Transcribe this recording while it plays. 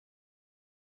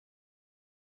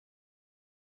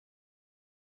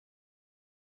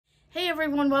Hey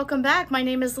everyone, welcome back. My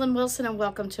name is Lynn Wilson and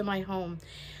welcome to my home.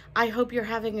 I hope you're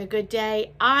having a good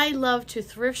day. I love to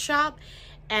thrift shop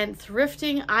and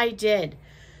thrifting I did.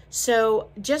 So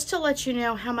just to let you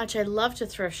know how much I love to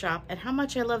thrift shop and how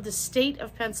much I love the state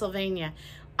of Pennsylvania.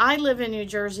 I live in New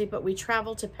Jersey, but we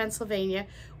travel to Pennsylvania.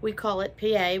 We call it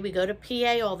PA. We go to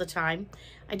PA all the time.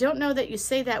 I don't know that you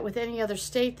say that with any other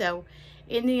state though.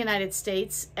 In the United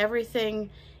States, everything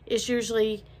is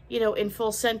usually in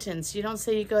full sentence. You don't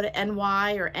say you go to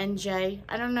NY or NJ.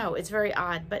 I don't know. It's very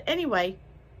odd. But anyway,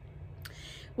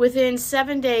 within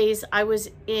 7 days, I was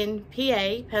in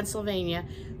PA, Pennsylvania,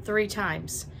 3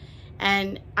 times.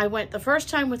 And I went the first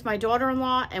time with my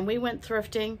daughter-in-law, and we went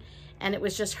thrifting. And it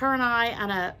was just her and I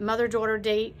on a mother-daughter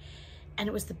date. And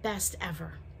it was the best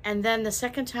ever. And then the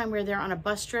second time we were there on a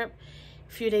bus trip.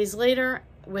 A few days later,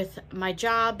 with my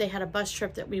job, they had a bus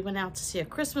trip that we went out to see a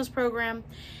Christmas program.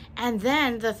 And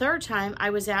then the third time I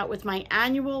was out with my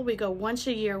annual, we go once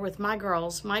a year with my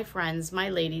girls, my friends, my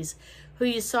ladies, who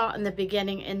you saw in the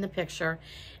beginning in the picture.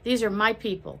 These are my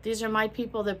people. These are my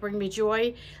people that bring me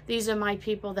joy. These are my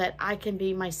people that I can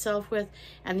be myself with.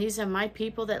 And these are my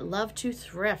people that love to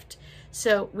thrift.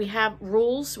 So we have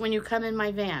rules when you come in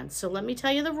my van. So let me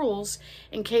tell you the rules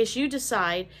in case you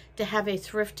decide to have a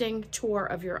thrifting tour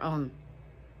of your own.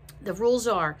 The rules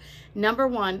are, number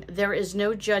 1, there is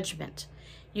no judgment.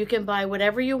 You can buy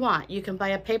whatever you want. You can buy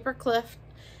a paper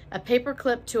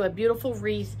clip to a beautiful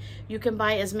wreath. You can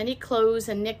buy as many clothes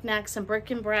and knickknacks and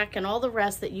bric-a-brac and all the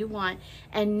rest that you want,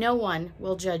 and no one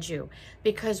will judge you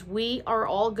because we are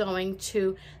all going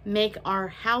to make our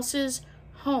houses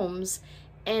homes,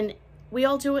 and we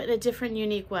all do it in a different,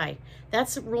 unique way.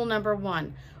 That's rule number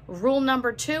 1. Rule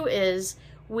number 2 is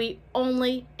we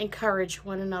only encourage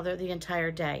one another the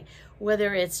entire day,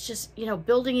 whether it's just,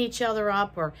 building each other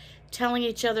up or telling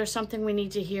each other something we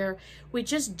need to hear. We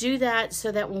just do that so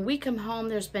that when we come home,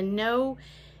 there's been no,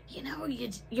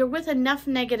 you're with enough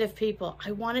negative people.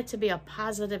 I want it to be a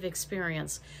positive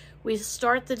experience. We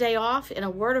start the day off in a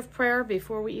word of prayer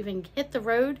before we even hit the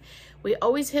road. We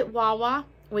always hit Wawa.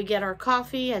 We get our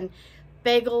coffee and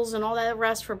bagels and all that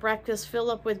rest for breakfast, fill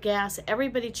up with gas.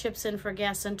 Everybody chips in for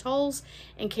gas and tolls.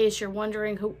 In case you're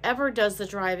wondering, whoever does the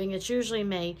driving, it's usually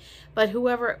me, but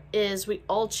whoever is, we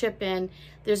all chip in.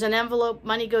 There's an envelope,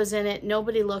 money goes in it.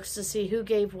 Nobody looks to see who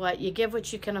gave what. You give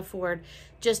what you can afford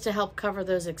just to help cover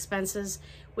those expenses.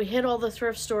 We hit all the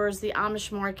thrift stores, the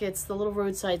Amish markets, the little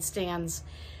roadside stands.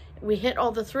 We hit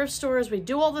all the thrift stores, we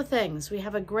do all the things. We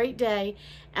have a great day.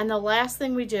 And the last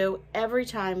thing we do every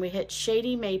time, we hit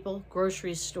Shady Maple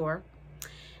grocery store.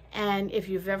 And if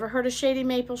you've ever heard of Shady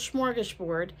Maple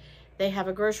Smorgasbord, they have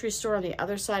a grocery store on the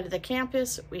other side of the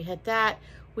campus. We hit that.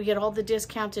 We get all the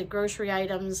discounted grocery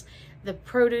items, the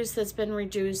produce that's been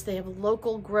reduced. They have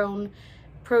local grown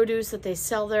produce that they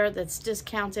sell there that's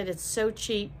discounted. It's so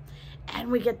cheap. And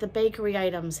we get the bakery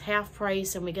items half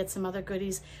price, and we get some other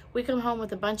goodies. We come home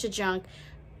with a bunch of junk.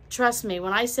 Trust me,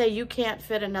 when I say you can't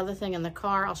fit another thing in the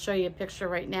car, I'll show you a picture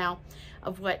right now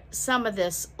of what some of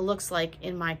this looks like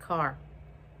in my car.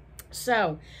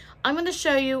 So I'm going to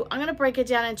show you, I'm going to break it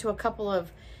down into a couple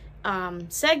of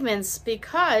segments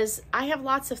because I have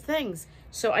lots of things.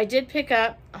 So I did pick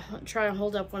up, I'll try and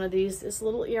hold up one of these, this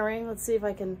little earring. Let's see if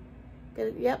I can get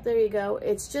it. Yep, there you go.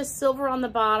 It's just silver on the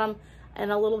bottom and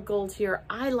a little gold here.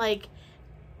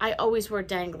 I always wear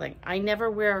dangling. I never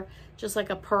wear just like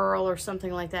a pearl or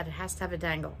something like that. It has to have a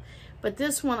dangle. But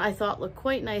this one I thought looked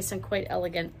quite nice and quite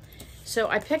elegant. So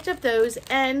I picked up those,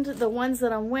 and the ones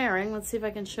that I'm wearing, let's see if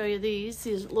I can show you these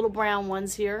little brown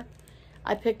ones here.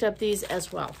 I picked up these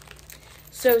as well.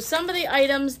 So some of the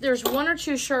items, there's 1 or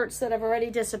 2 shirts that have already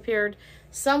disappeared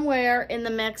somewhere in the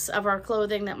mix of our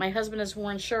clothing that my husband has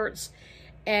worn shirts.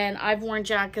 And I've worn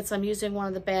jackets. I'm using one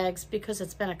of the bags because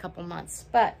it's been a couple months.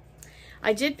 But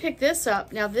I did pick this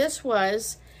up. Now this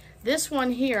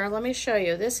one here, let me show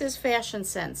you. This is Fashion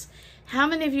Sense. How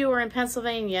many of you are in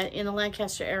Pennsylvania in the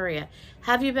Lancaster area?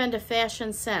 Have you been to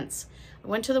Fashion Sense? I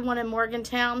went to the one in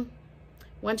Morgantown,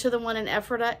 went to the one in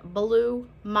Ephrata, blew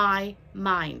my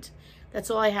mind.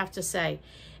 That's all I have to say.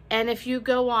 And if you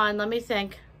go on, let me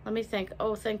think,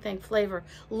 oh, think flavor.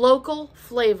 Local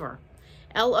Flavor.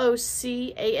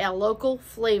 L-O-C-A-L, Local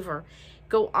Flavor.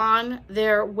 Go on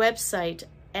their website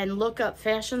and look up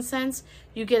Fashion Sense.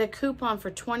 You get a coupon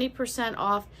for 20%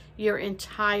 off your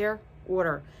entire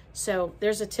order. So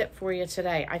there's a tip for you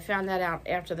today. I found that out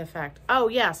after the fact. Oh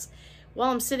yes,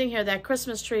 while I'm sitting here, that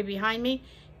Christmas tree behind me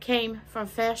came from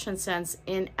Fashion Sense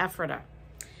in Ephrata.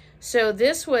 So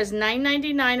this was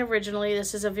 $9.99 originally.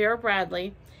 This is a Vera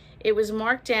Bradley. It was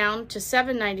marked down to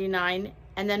 $7.99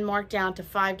 and then marked down to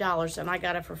 $5, and I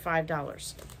got it for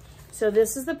 $5. So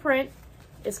this is the print.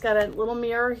 It's got a little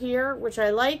mirror here, which I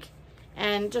like,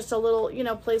 and just a little, you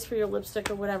know, place for your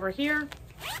lipstick or whatever here.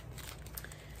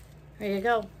 There you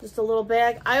go, just a little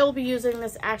bag. I will be using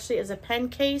this actually as a pen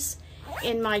case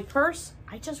in my purse.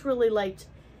 I just really liked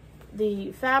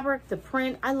the fabric, the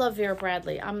print. I love Vera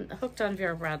Bradley. I'm hooked on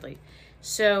Vera Bradley.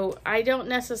 So I don't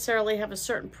necessarily have a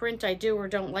certain print I do or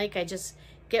don't like. I just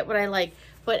get what I like.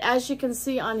 But as you can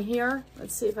see on here,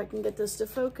 let's see if I can get this to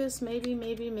focus. Maybe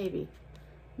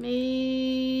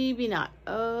not.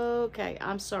 Okay,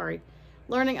 I'm sorry.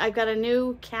 I've got a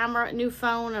new camera, new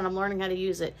phone, and I'm learning how to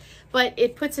use it. But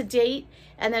it puts a date,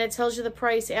 and then it tells you the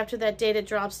price. After that date, it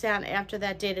drops down. After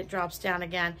that date, it drops down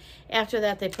again. After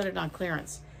that, they put it on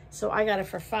clearance. So I got it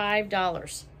for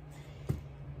 $5.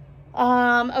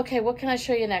 Okay, what can I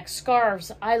show you next?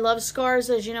 Scarves. I love scarves.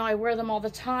 As you know, I wear them all the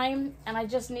time, and I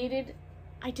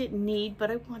didn't need,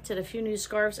 but I wanted a few new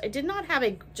scarves. I did not have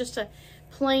just a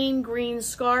plain green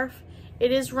scarf.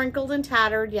 It is wrinkled and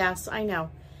tattered. Yes, I know.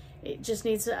 It just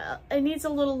needs it needs a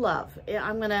little love.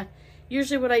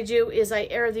 Usually what I do is I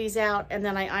air these out and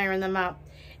then I iron them up.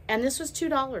 And this was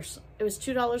 $2. It was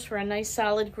 $2 for a nice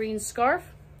solid green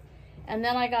scarf. And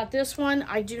then I got this one.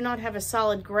 I do not have a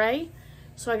solid gray,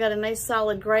 so I got a nice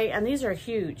solid gray, and these are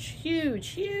huge, huge,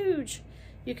 huge.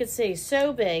 You can see,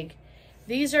 so big.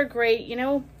 These are great. You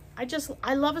know,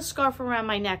 I love a scarf around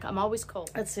my neck. I'm always cold.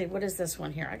 Let's see, what is this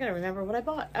one here? I gotta remember what I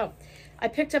bought. Oh, I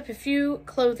picked up a few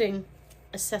clothing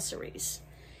accessories.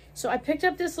 So I picked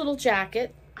up this little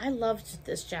jacket. I loved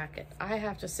this jacket, I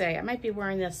have to say. I might be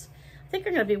wearing this. I think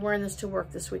I'm going to be wearing this to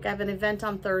work this week. I have an event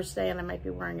on Thursday and I might be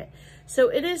wearing it. So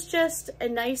it is just a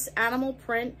nice animal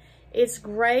print. It's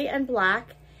gray and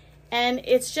black, and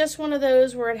it's just one of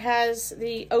those where it has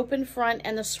the open front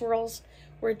and the swirls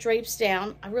where it drapes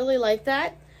down. I really like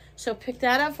that. So pick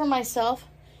that up for myself.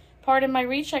 Pardon my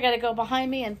reach. I got to go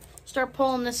behind me and start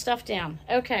pulling this stuff down.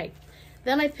 Okay.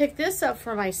 Then I picked this up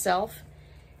for myself,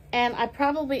 and I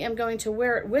probably am going to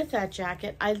wear it with that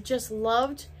jacket. I just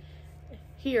loved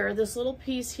here, this little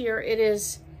piece here. It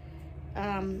is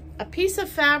a piece of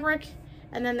fabric,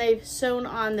 and then they've sewn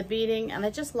on the beading, and I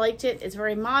just liked it. It's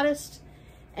very modest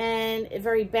and a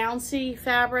very bouncy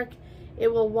fabric.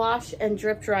 It will wash and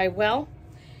drip dry well.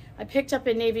 I picked up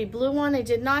a navy blue one. I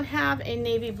did not have a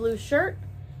navy blue shirt,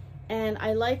 and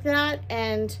I like that.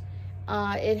 And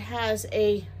it has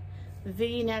a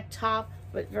V-neck top,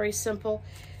 but very simple.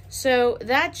 So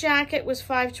that jacket was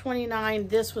 $5.29.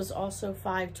 This was also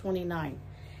 $5.29.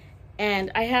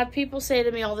 And I have people say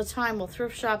to me all the time, well,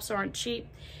 thrift shops aren't cheap.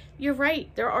 You're right.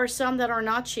 There are some that are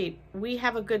not cheap. We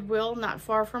have a Goodwill not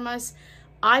far from us.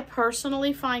 I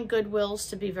personally find Goodwills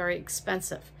to be very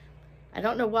expensive. I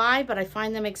don't know why, but I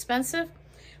find them expensive.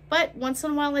 But once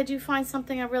in a while, I do find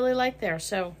something I really like there.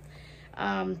 So,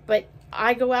 but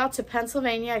I go out to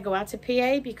Pennsylvania, I go out to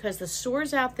PA, because the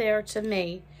stores out there, to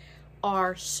me,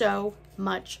 are so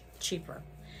much cheaper.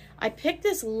 I picked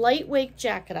this lightweight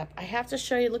jacket up. I have to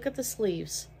show you, look at the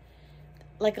sleeves.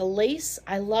 Like a lace,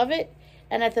 I love it.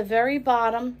 And at the very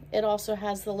bottom, it also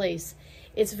has the lace.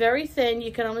 It's very thin,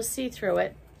 you can almost see through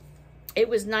it. It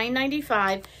was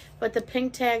 $9.95, but the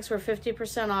pink tags were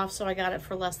 50% off, so I got it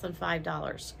for less than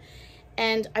 $5.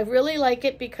 And I really like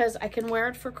it because I can wear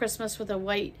it for Christmas with a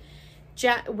white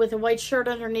shirt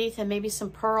underneath and maybe some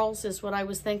pearls is what I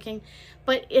was thinking.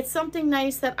 But it's something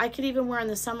nice that I could even wear in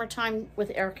the summertime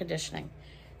with air conditioning.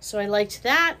 So I liked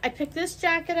that. I picked this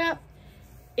jacket up.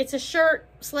 It's a shirt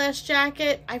 /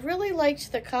 jacket. I really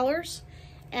liked the colors.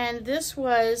 And this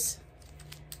was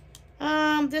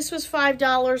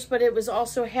 $5, but it was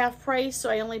also half price, so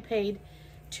I only paid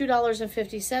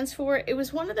 $2.50 for it. It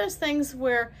was one of those things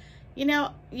where, you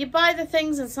know, you buy the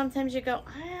things and sometimes you go,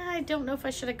 I don't know if I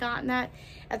should have gotten that.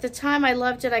 At the time, I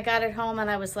loved it. I got it home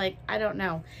and I was like, I don't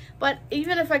know. But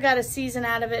even if I got a season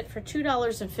out of it for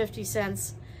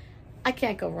 $2.50, I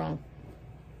can't go wrong.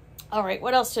 All right,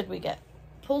 what else did we get?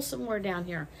 Pull some more down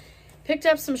here. Picked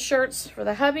up some shirts for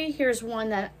the hubby. Here's one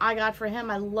that I got for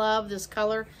him. I love this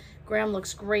color. Graham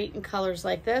looks great in colors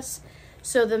like this.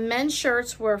 So the men's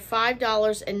shirts were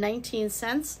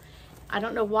 $5.19. I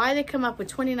don't know why they come up with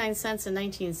 29 cents and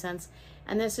 19 cents.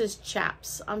 And this is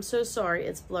Chaps. I'm so sorry,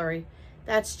 it's blurry.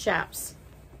 That's Chaps.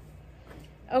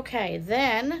 Okay,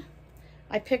 then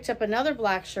I picked up another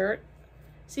black shirt.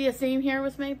 See a theme here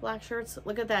with me? Black shirts.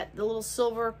 Look at that, the little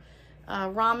silver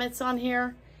rommets on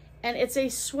here. And it's a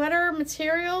sweater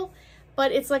material,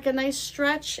 but it's like a nice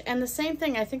stretch. And the same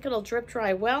thing, I think it'll drip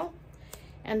dry well.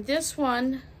 And this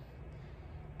one,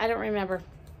 I don't remember.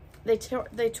 They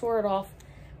tore it off.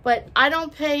 But I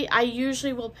don't pay, I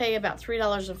usually will pay about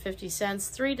 $3.50.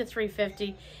 $3 to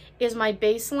 $3.50 is my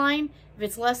baseline. If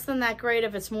it's less than that, great.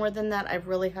 If it's more than that, I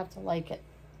really have to like it.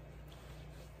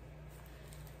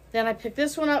 Then I picked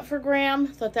this one up for Graham.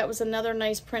 Thought that was another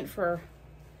nice print for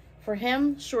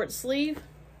him. Short sleeve.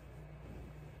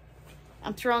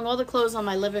 I'm throwing all the clothes on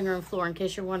my living room floor in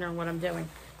case you're wondering what I'm doing.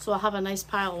 So I'll have a nice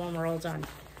pile when we're all done.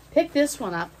 Pick this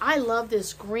one up. I love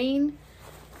this green,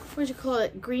 what would you call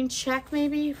it? Green check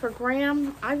maybe for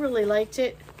Graham. I really liked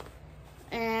it.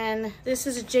 And this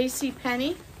is a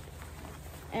JCPenney.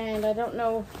 And I don't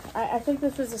know, I think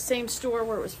this was the same store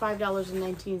where it was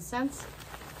 $5.19.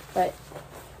 But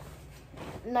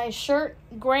nice shirt.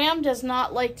 Graham does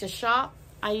not like to shop.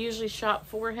 I usually shop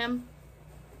for him.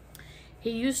 He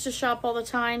used to shop all the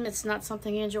time. It's not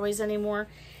something he enjoys anymore.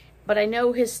 But I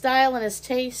know his style and his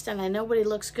taste, and I know what he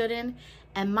looks good in.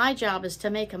 And my job is to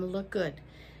make him look good.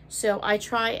 So I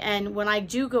try, and when I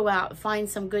do go out, find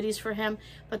some goodies for him.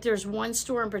 But there's one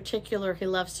store in particular he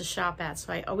loves to shop at.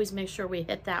 So I always make sure we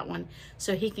hit that one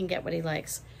so he can get what he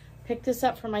likes. Picked this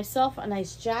up for myself, a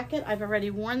nice jacket. I've already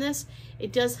worn this.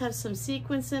 It does have some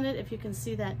sequins in it, if you can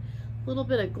see that little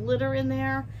bit of glitter in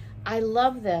there. I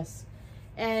love this.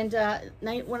 And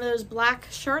one of those black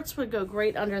shirts would go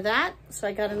great under that. So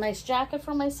I got a nice jacket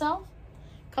for myself.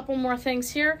 A couple more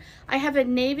things here. I have a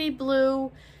navy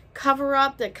blue cover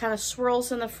up that kind of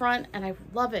swirls in the front, and I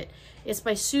love it. It's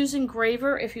by Susan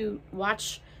Graver. If you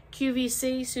watch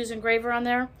QVC, Susan Graver on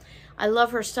there. I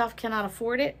love her stuff, cannot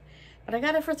afford it. But I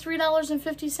got it for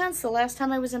 $3.50 the last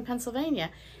time I was in Pennsylvania.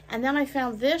 And then I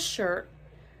found this shirt.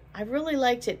 I really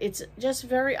liked it. It's just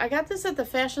very, I got this at the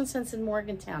Fashion Sense in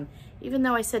Morgantown. Even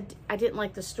though I said I didn't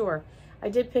like the store, I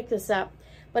did pick this up.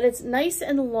 But it's nice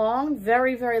and long,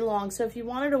 very, very long. So if you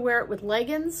wanted to wear it with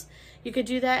leggings, you could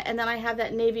do that. And then I have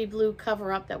that navy blue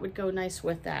cover up that would go nice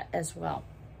with that as well.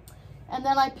 And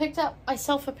then I picked up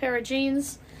myself a pair of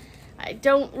jeans. I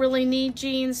don't really need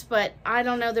jeans, but I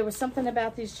don't know. There was something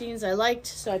about these jeans I liked,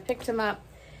 so I picked them up.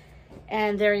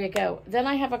 And there you go. Then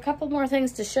I have a couple more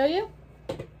things to show you.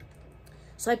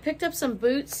 So I picked up some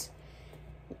boots.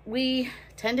 We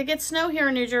tend to get snow here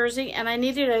in New Jersey, and I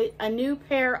needed a new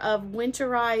pair of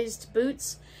winterized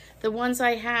boots. The ones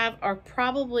I have are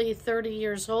probably 30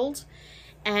 years old,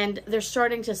 and they're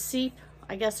starting to seep.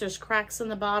 I guess there's cracks in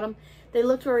the bottom. They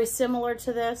look very similar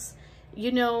to this.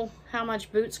 You know how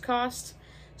much boots cost.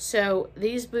 So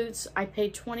these boots, I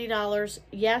paid $20.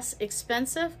 Yes,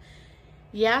 expensive.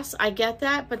 Yes, I get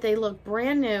that, but they look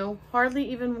brand new, hardly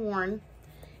even worn.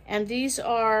 And these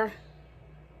are,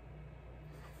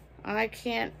 I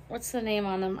can't, what's the name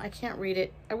on them? I can't read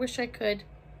it. I wish I could.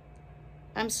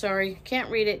 I'm sorry, can't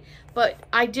read it. But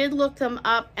I did look them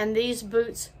up, and these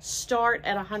boots start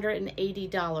at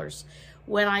 $180.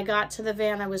 When I got to the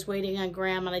van, I was waiting on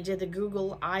Graham, and I did the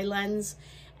Google Eye Lens,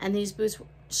 and these boots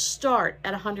start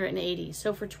at $180.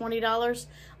 So for $20,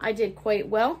 I did quite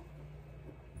well.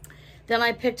 Then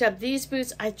I picked up these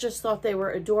boots. I just thought they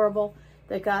were adorable.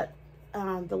 They got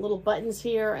the little buttons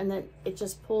here, and then it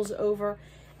just pulls over,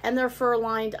 and they're fur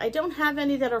lined. I don't have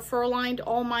any that are fur lined.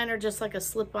 All mine are just like a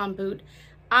slip-on boot.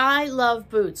 I love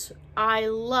boots. I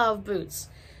love boots.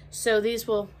 So these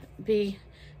will be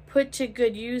put to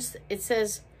good use. It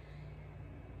says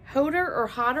Hoder or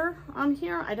Hotter on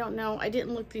here. I don't know. I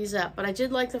didn't look these up, but I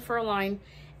did like the fur line,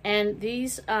 and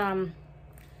these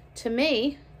to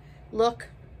me look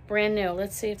brand new.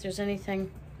 Let's see if there's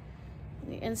anything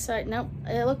on the inside. Nope,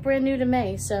 they look brand new to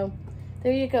me. So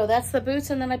there you go. That's the boots.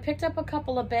 And then I picked up a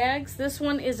couple of bags. This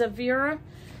one is a Vera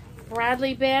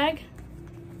Bradley bag,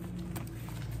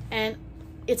 and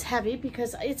it's heavy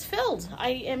because it's filled. I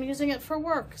am using it for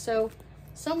work. So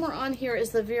somewhere on here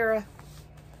is the Vera,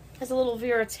 has a little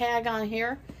Vera tag on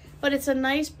here, but it's a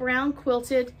nice brown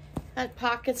quilted, got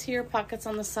pockets here, pockets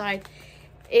on the side.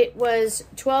 It was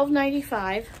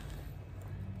 $12.95.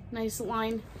 Nice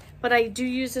line, but I do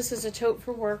use this as a tote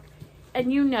for work.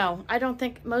 And you know, I don't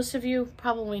think most of you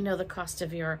probably know the cost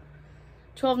of Vera.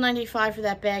 $12.95 for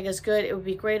that bag is good. It would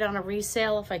be great on a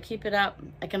resale. If I keep it up,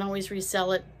 I can always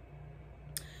resell it,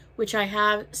 which I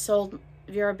have sold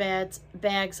Vera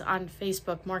bags on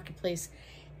Facebook Marketplace,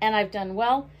 and I've done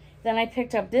well. Then I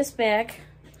picked up this bag.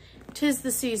 'Tis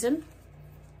the season.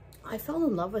 I fell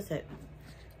in love with it.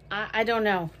 I don't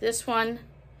know. This one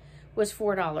was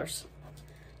 $4.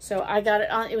 So I got it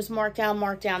on, it was marked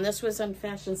down. This was on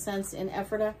Fashion Sense in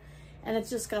Ephrata, and it's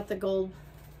just got the gold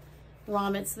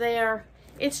grommets there.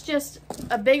 It's just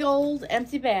a big old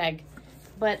empty bag,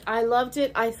 but I loved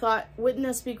it. I thought, wouldn't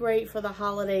this be great for the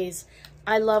holidays?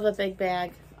 I love a big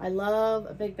bag. I love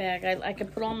a big bag. I can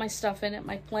put all my stuff in it,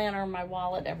 my planner, my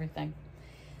wallet, everything.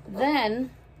 Then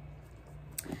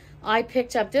I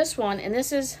picked up this one, and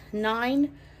this is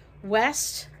 9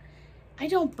 West. I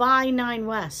don't buy 9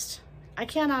 West. I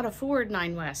cannot afford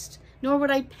 9 West, nor would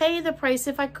I pay the price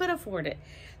if I could afford it.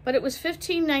 But it was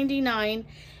 $15.99,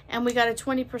 and we got a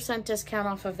 20% discount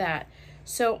off of that.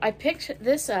 So I picked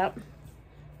this up.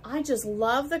 I just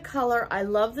love the color. I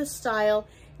love the style.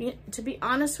 To be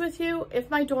honest with you, if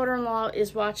my daughter-in-law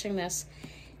is watching this,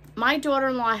 my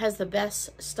daughter-in-law has the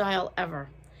best style ever.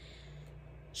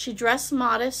 She dressed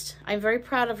modest. I'm very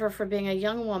proud of her for being a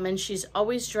young woman. She's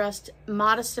always dressed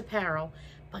modest apparel,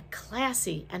 but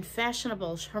classy and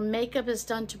fashionable. Her makeup is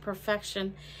done to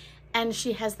perfection, and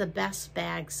she has the best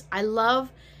bags. I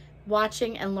love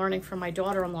watching and learning from my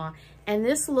daughter-in-law, and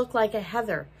this looked like a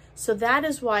Heather. So that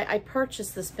is why I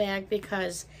purchased this bag,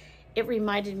 because it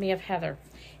reminded me of Heather.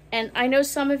 And I know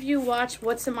some of you watch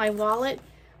What's in My Wallet.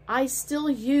 I still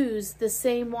use the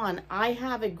same one. I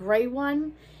have a gray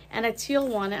one and a teal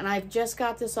one, and I've just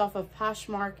got this off of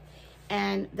Poshmark,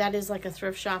 and that is like a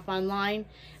thrift shop online.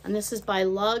 And this is by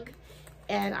Lug.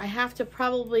 And I have to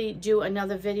probably do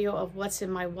another video of what's in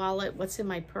my wallet, what's in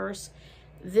my purse.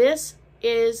 This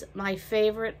is my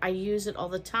favorite. I use it all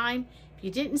the time. If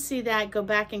you didn't see that, go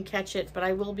back and catch it. But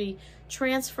I will be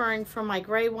transferring from my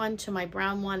gray one to my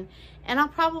brown one. And I'll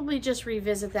probably just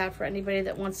revisit that for anybody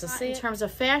that wants to see it. In terms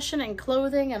of fashion and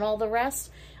clothing and all the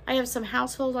rest, I have some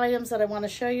household items that I want to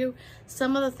show you.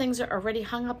 Some of the things are already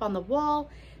hung up on the wall.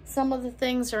 Some of the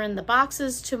things are in the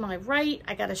boxes to my right.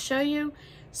 I got to show you.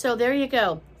 So there you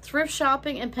go. Thrift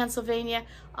shopping in Pennsylvania.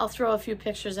 I'll throw a few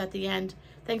pictures at the end.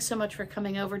 Thanks so much for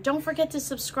coming over. Don't forget to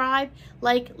subscribe,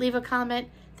 like, leave a comment.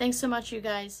 Thanks so much, you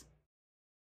guys.